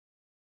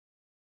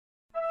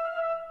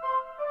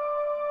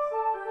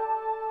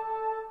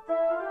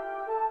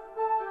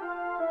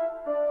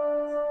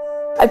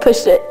I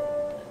pushed it.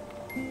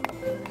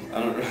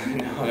 I don't really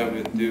know what I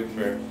would do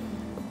for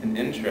an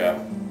intro.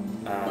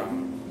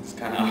 It's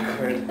kind of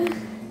awkward.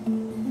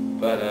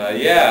 But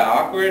yeah,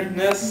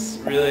 awkwardness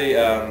really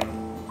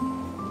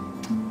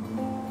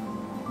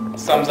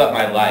sums up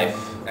my life,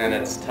 and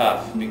it's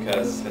tough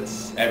because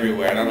it's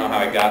everywhere. I don't know how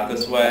I got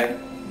this way.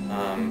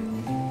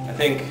 I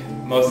think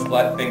most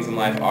things in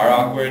life are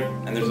awkward,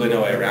 and there's really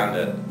no way around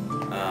it.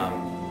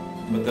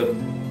 But the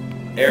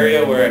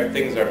area where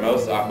things are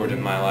most awkward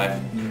in my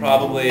life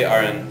probably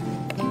are in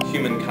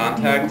human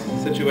contact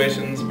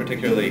situations,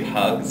 particularly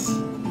hugs.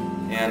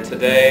 And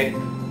today,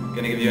 I'm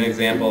going to give you an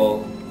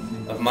example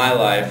of my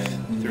life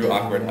through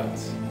awkward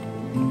hugs.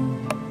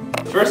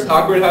 The first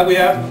awkward hug we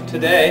have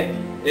today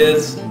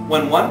is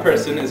when one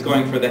person is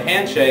going for the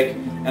handshake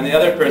and the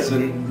other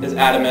person is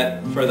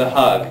adamant for the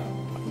hug.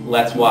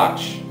 Let's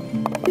watch.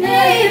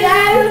 Hey,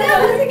 Dad,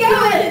 how's it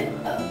going?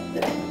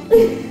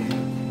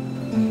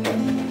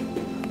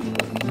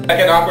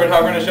 Second awkward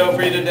hug we're going to show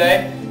for you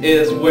today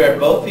is where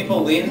both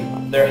people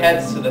lean their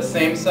heads to the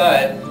same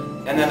side,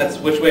 and then it's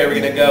which way are we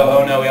going to go?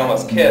 Oh no, we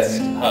almost kissed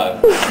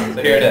hug.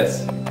 So here it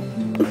is.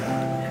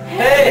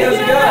 Hey,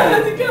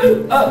 how's it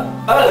going?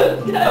 How's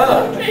it going?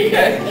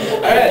 Okay.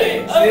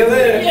 Alright, see you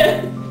later.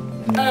 Yeah.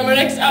 Our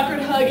next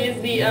awkward hug is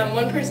the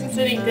one person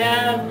sitting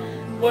down,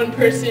 one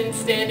person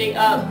standing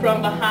up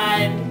from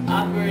behind.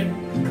 Awkward,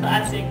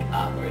 classic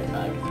awkward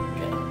hug.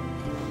 Go.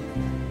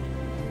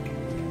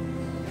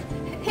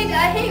 Hey,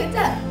 Dad, hey, what's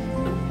up?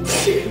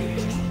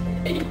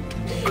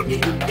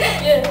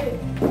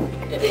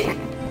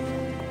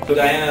 So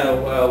Diana,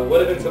 what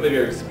have been some of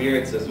your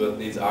experiences with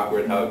these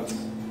awkward hugs?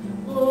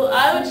 Well,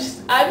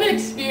 I've been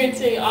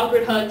experiencing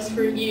awkward hugs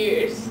for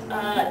years, due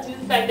to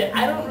the fact that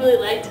I don't really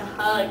like to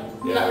hug.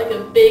 I'm not like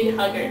a big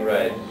hugger.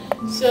 Right.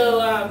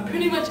 So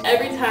pretty much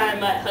every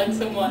time I hug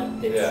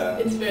someone,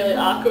 it's fairly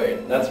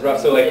awkward. That's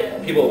rough. So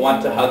like people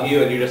want to hug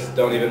you and you just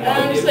don't even want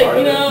to be a I'm just part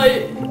like,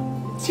 of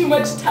it? too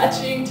much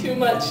touching, too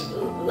much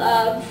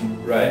love.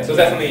 Right. So is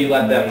that something you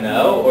let them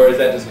know, or is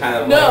that just kind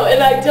of No,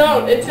 and I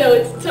don't until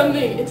it's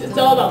something, it's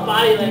all about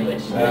body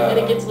language, and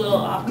it gets a little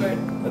awkward.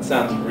 That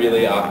sounds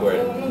really awkward.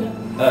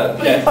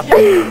 Okay. But,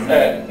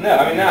 Alright. No,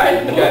 I mean,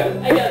 no. Okay.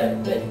 I got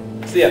it.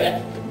 But, See ya.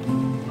 yeah.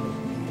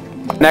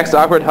 Next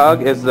awkward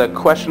hug is the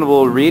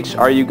questionable reach.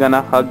 Are you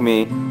gonna hug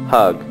me?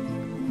 Hug.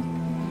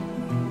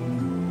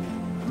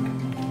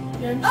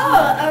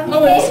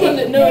 Oh, this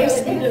one, no, it's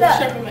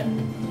sharpen it.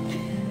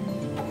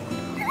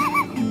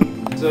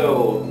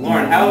 So,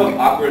 Lauren, how have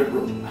awkward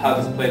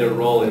hugs played a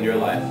role in your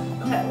life?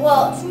 Okay,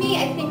 well, to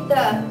me, I think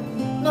the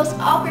most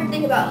awkward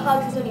thing about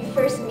hugs is when you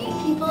first meet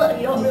people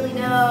and you don't really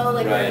know,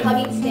 like, their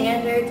hugging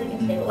standards, like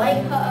if they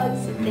like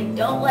hugs, if they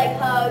don't like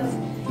hugs.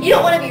 You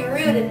don't want to be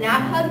rude and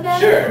not hug them.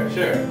 Sure.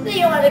 Then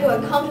you don't want to go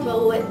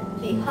uncomfortable with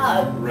the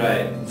hug.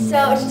 Right.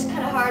 So it's just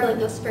kind of hard, like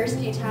those first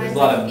few times, There's a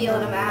lot of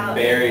feeling them out.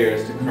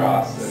 barriers to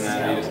cross, and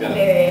then you just gotta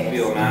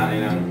feel them out,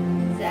 you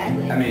know?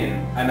 Exactly. I mean,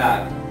 I'm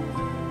not.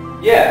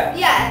 Yeah.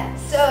 Yeah,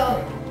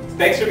 so.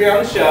 Thanks for being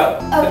on the show.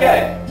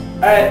 Okay.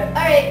 Alright.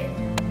 Alright.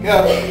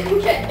 Go.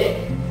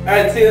 Okay.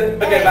 Alright, see you.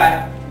 Okay,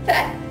 bye.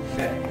 Bye.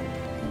 Okay.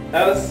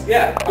 That was,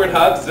 awkward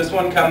hugs. This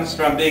one comes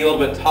from being a little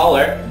bit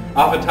taller.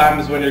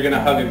 Oftentimes when you're going to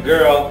hug a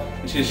girl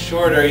and she's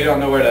shorter, you don't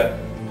know where to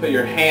put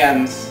your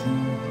hands.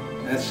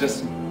 And it's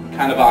just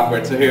kind of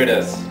awkward, so here it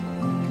is.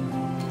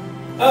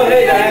 Oh,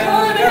 hey,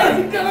 Diana. How's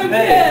it going?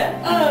 Hey.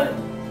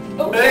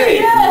 Okay,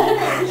 Hey.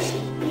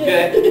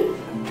 Okay.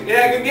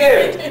 Yeah, good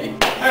game.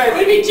 Alright. Nice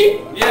to meet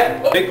you.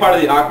 Yeah. A big part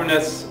of the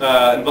awkwardness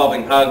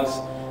involving hugs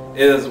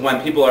is when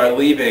people are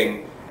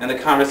leaving and the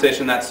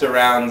conversation that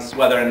surrounds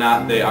whether or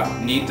not they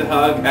need to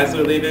hug as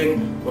they're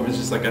leaving, or if it's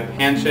just like a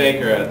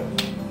handshake or a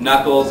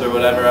knuckles or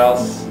whatever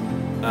else.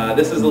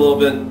 This is a little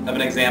bit of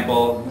an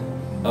example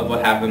of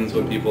what happens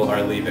when people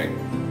are leaving.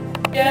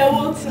 Yeah,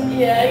 well, I gotta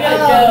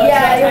go.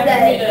 Yeah, it's you're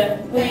time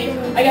for me to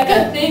leave. I got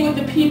that thing with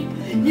the people,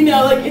 you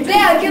know, like it's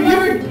good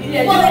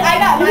luck. Well, I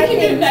got my thing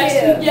thing next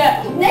too.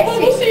 Yeah, Next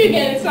we'll see you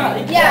again. It's not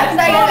like yeah, because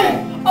I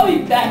got I'll be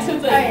back. So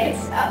it's like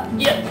Alright.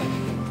 yep.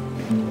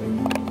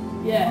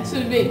 Yeah. So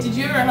wait, did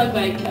you ever hug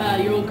like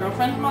your old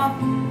girlfriend's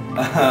mom?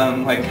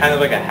 Like kind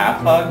of like a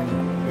half hug.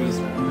 It was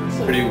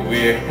pretty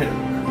weird.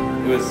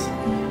 It was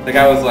the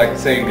guy was like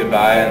saying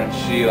goodbye and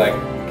she like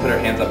put her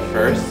hands up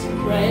first.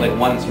 Right. Like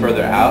one's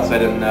further out, so I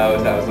didn't know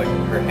if that was like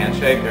her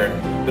handshake or,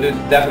 but it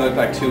definitely looked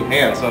like two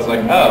hands. So I was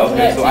like, oh,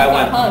 okay. So I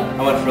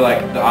went for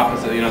like the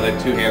opposite, you know, like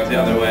two hands the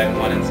other way and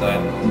one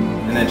inside.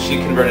 And then she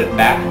converted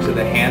back to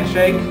the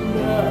handshake.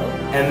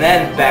 And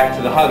then back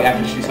to the hug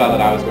after she saw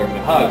that I was going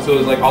to hug. So it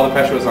was like all the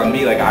pressure was on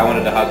me, like I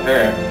wanted to hug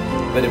her,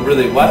 but it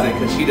really wasn't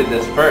because she did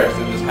this first.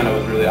 It just kind of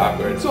was really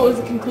awkward. So what was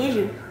the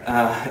conclusion?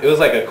 It was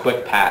like a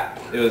quick pat.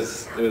 It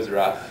was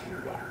rough.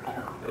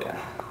 Yeah.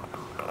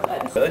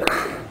 Really?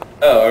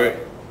 Oh,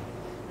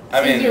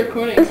 I mean. You're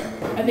recording.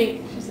 I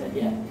think she said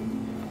yeah.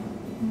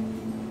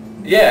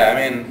 Yeah,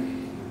 I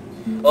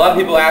mean, a lot of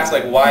people ask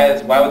like,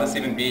 why would this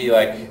even be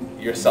like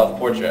your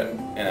self-portrait?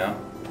 You know,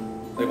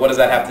 like what does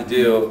that have to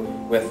do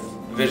with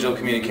visual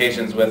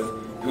communications with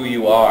who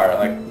you are?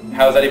 Like,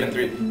 how is that even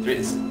three?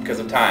 It's because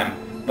of time.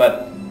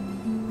 But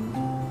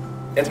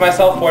it's my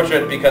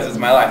self-portrait because it's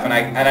my life, and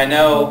I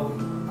know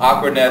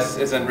awkwardness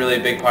isn't really a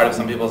big part of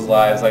some people's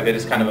lives. Like they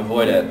just kind of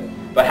avoid it.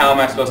 But how am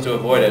I supposed to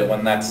avoid it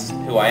when that's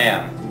who I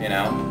am? You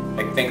know,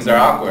 like things are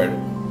awkward.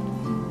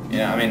 You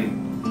know, I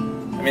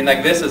mean,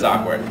 like this is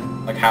awkward.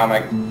 Like how am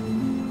I?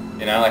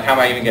 You know, like how am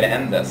I even gonna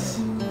end this?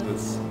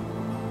 It's,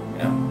 you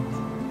know,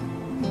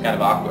 it's kind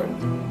of awkward.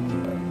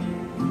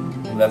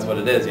 But that's what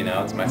it is. You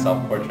know, it's my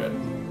self-portrait.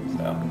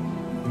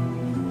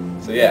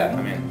 So yeah,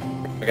 I mean,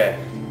 okay.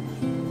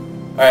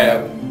 All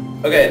right.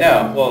 Okay.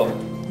 No.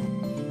 Well.